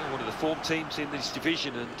 Yeah, one of the form teams in this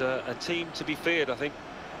division, and a team to be feared, I think.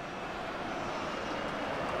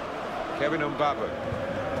 Kevin Mbabu.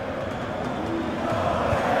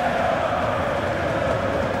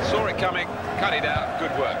 Saw it coming, cut it out,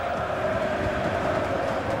 good work.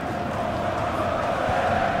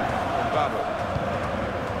 Mbabu.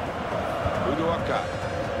 Udoaka.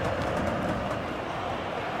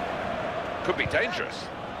 Could be dangerous.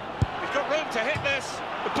 He's got room to hit this.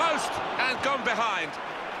 The post, and gone behind.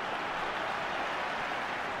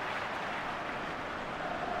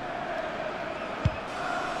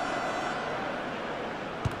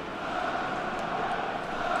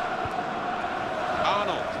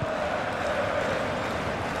 Arnold.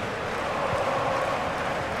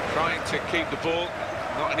 Trying to keep the ball.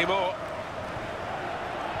 Not anymore.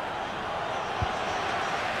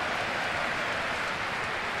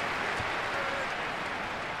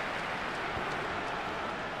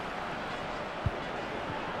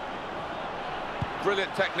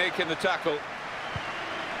 Brilliant technique in the tackle.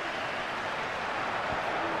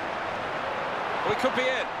 We could be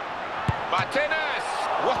in. Martinez!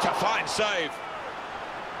 What a fine save.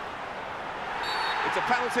 It's a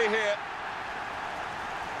penalty here.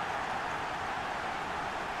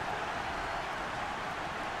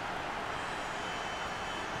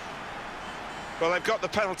 Well, they've got the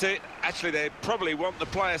penalty. Actually, they probably want the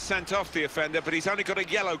player sent off, the offender, but he's only got a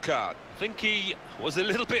yellow card. I think he was a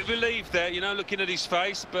little bit relieved there, you know, looking at his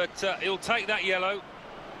face, but he'll take that yellow.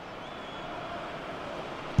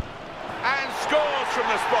 And scores from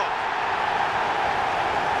the spot.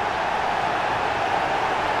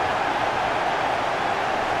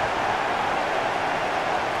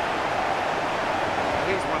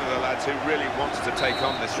 He's one of the lads who really wants to take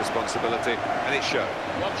on this responsibility, and it showed.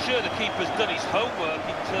 Well, I'm sure the keeper's done his homework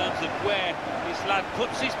in terms of where this lad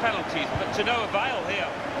puts his penalties, but to no avail here.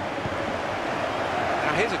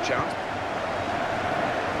 Now here's a chance.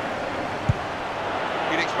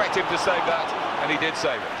 You'd expect him to save that, and he did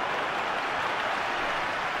save it.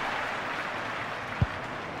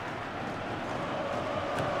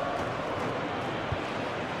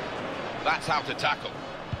 That's how to tackle.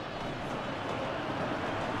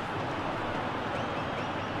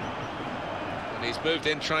 And he's moved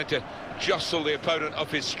in, trying to jostle the opponent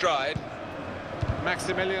off his stride.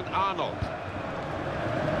 Maximilian Arnold.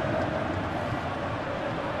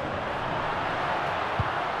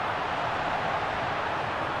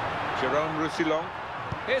 Jerome Roussillon.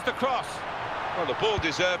 Here's the cross. Well, the ball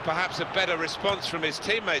deserved perhaps a better response from his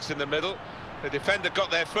teammates in the middle. The defender got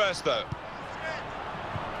there first, though.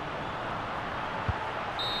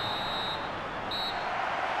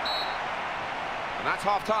 And that's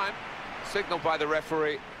half-time. Signalled by the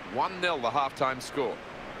referee, 1-0 the half-time score.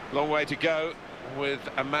 Long way to go with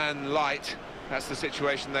a man light. That's the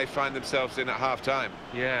situation they find themselves in at half-time.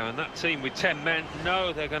 Yeah, and that team with 10 men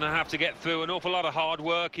know they're going to have to get through an awful lot of hard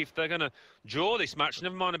work if they're going to draw this match,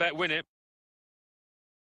 never mind about win it.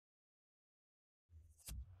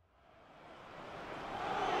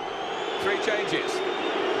 Three changes.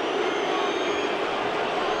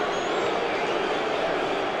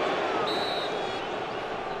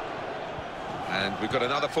 And we've got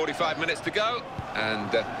another 45 minutes to go.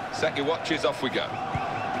 And set your watches, off we go.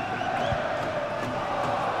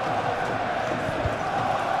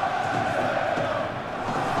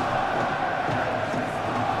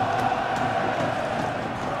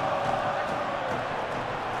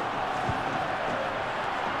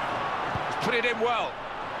 Put it in well.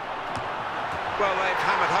 Well, they've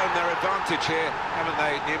hammered home their advantage here, haven't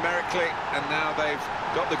they, numerically, and now they've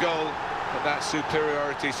got the goal that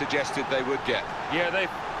superiority suggested they would get. Yeah, they've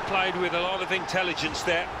played with a lot of intelligence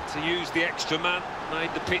there to use the extra man,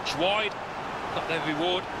 made the pitch wide, got their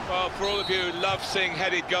reward. Well, for all of you who love seeing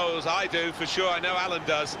headed goals, I do, for sure, I know Alan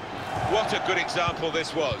does. What a good example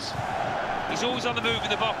this was. He's always on the move in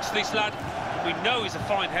the box, this lad. We know he's a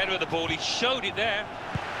fine header of the ball, he showed it there.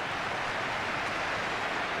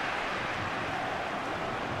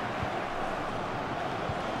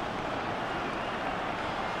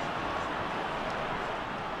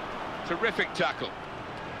 Terrific tackle.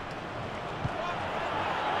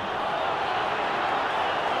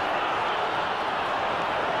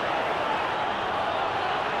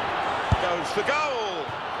 Goes for goal.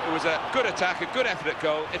 It was a good attack, a good effort at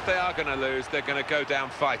goal. If they are going to lose, they're going to go down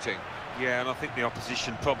fighting. Yeah, and I think the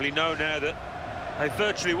opposition probably know now that they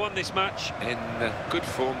virtually won this match. In good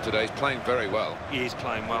form today, he's playing very well. He is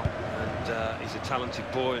playing well, and he's a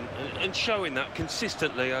talented boy, and showing that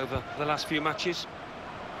consistently over the last few matches.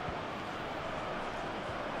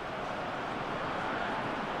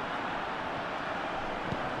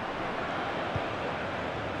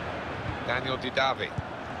 Daniel Didavi.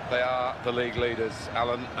 They are the league leaders,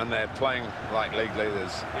 Alan, and they're playing like league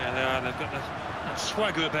leaders. Yeah, they are. They've got that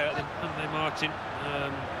swagger about them, haven't they, Martin?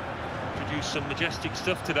 Produced some majestic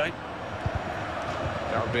stuff today.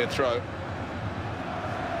 That would be a throw.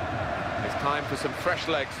 It's time for some fresh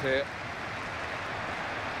legs here.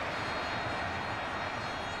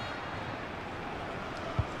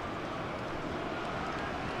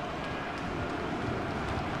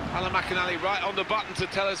 Alan McInally right on the button to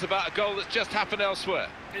tell us about a goal that's just happened elsewhere.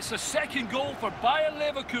 It's the second goal for Bayer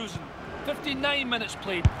Leverkusen. 59 minutes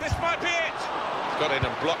played. This might be it! Got in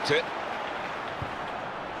and blocked it.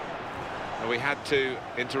 And we had to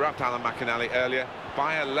interrupt Alan McInally earlier.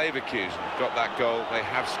 Bayer Leverkusen got that goal. They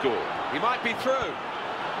have scored. He might be through.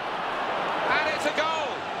 And it's a goal!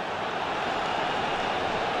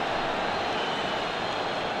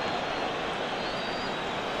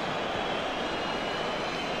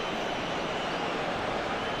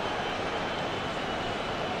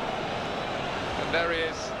 There he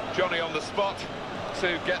is, Johnny on the spot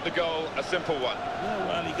to get the goal, a simple one. Yeah,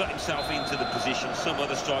 well, he got himself into the position. Some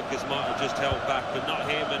other strikers might have just held back, but not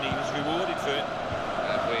him, and he was rewarded for it.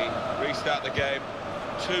 And we restart the game,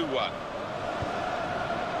 2-1.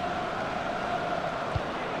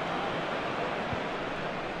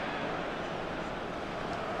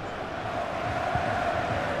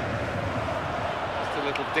 Just a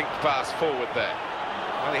little dink pass forward there.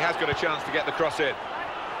 Well, he has got a chance to get the cross in.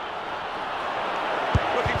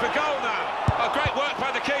 Looking for goal now. Oh, great work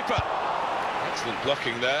by the keeper. Excellent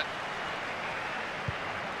blocking there.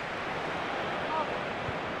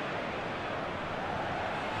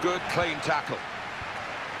 Good, clean tackle.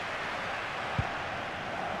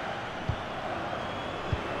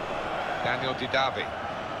 Daniel Didavi.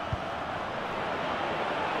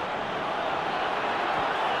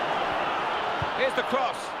 Here's the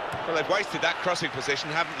cross. Well, they've wasted that crossing position,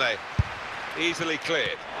 haven't they? Easily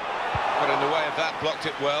cleared. Got in the way of that, blocked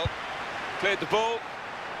it well. Cleared the ball.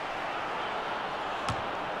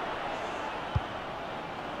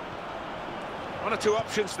 One or two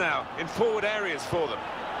options now in forward areas for them.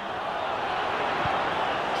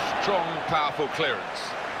 Strong, powerful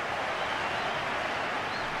clearance.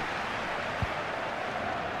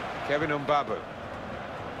 Kevin Mbabu.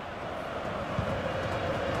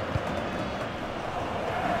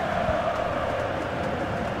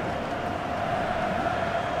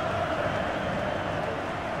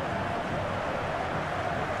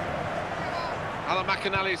 Alan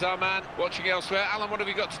McAnally's our man, watching elsewhere. Alan, what have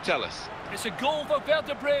you got to tell us? It's a goal for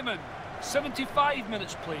Werder Bremen. 75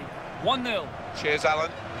 minutes played. 1-0. Cheers,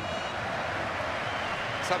 Alan.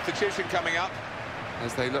 Substitution coming up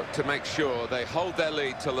as they look to make sure they hold their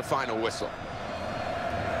lead till the final whistle.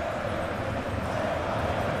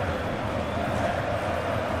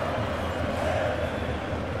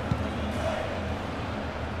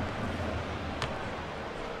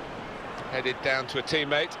 Headed down to a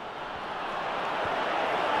teammate.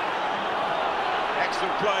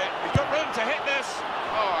 Excellent play. He's got room to hit this.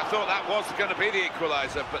 Oh, I thought that was going to be the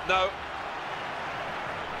equaliser, but no.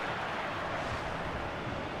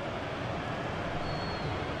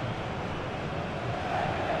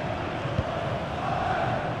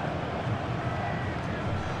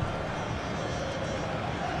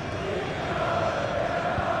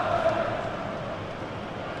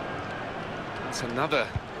 It's another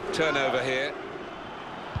turnover here.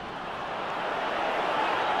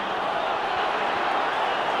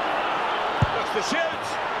 Looks to shoot.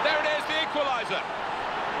 There it is, the equaliser.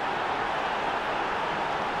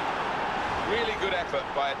 Really good effort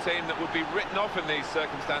by a team that would be written off in these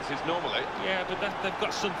circumstances normally. Yeah, but they've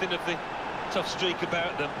got something of the tough streak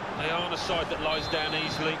about them. They aren't a side that lies down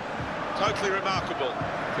easily. Totally remarkable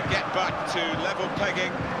to get back to level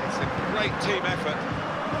pegging. It's a great team effort.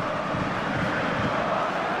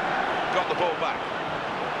 Got the ball back.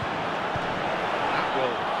 That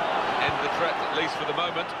will end the threat, at least for the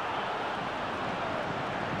moment.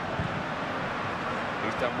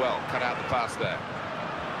 He's done well, cut out the pass there.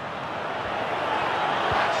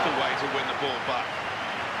 That's the way to win the ball back.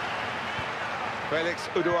 Felix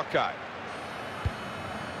Uduokai.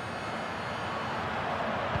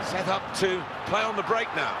 Set up to play on the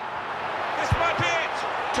break now. This might be it!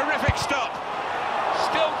 Terrific stop.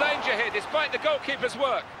 Still danger here, despite the goalkeeper's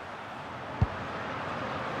work.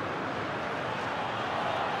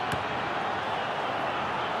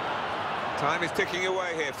 Time is ticking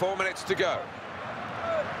away here, 4 minutes to go.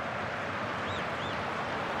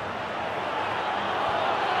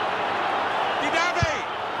 Didavi!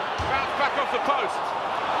 Bounce back off the post.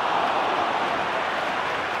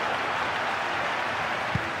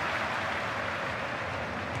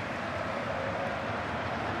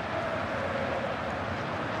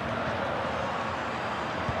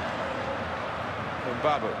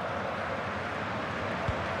 Babu.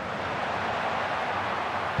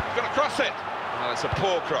 Got to cross it. Well, it's a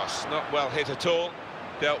poor cross, not well hit at all.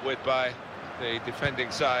 Dealt with by the defending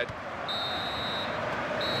side.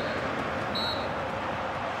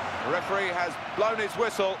 The referee has blown his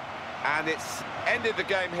whistle, and it's ended the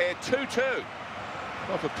game here 2-2.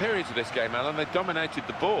 Well, for periods of this game, Alan, they dominated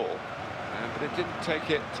the ball, but it didn't take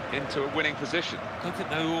it into a winning position. I don't think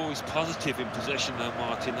they were always positive in possession, though,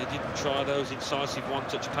 Martin. They didn't try those incisive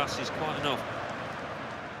one-touch passes quite enough.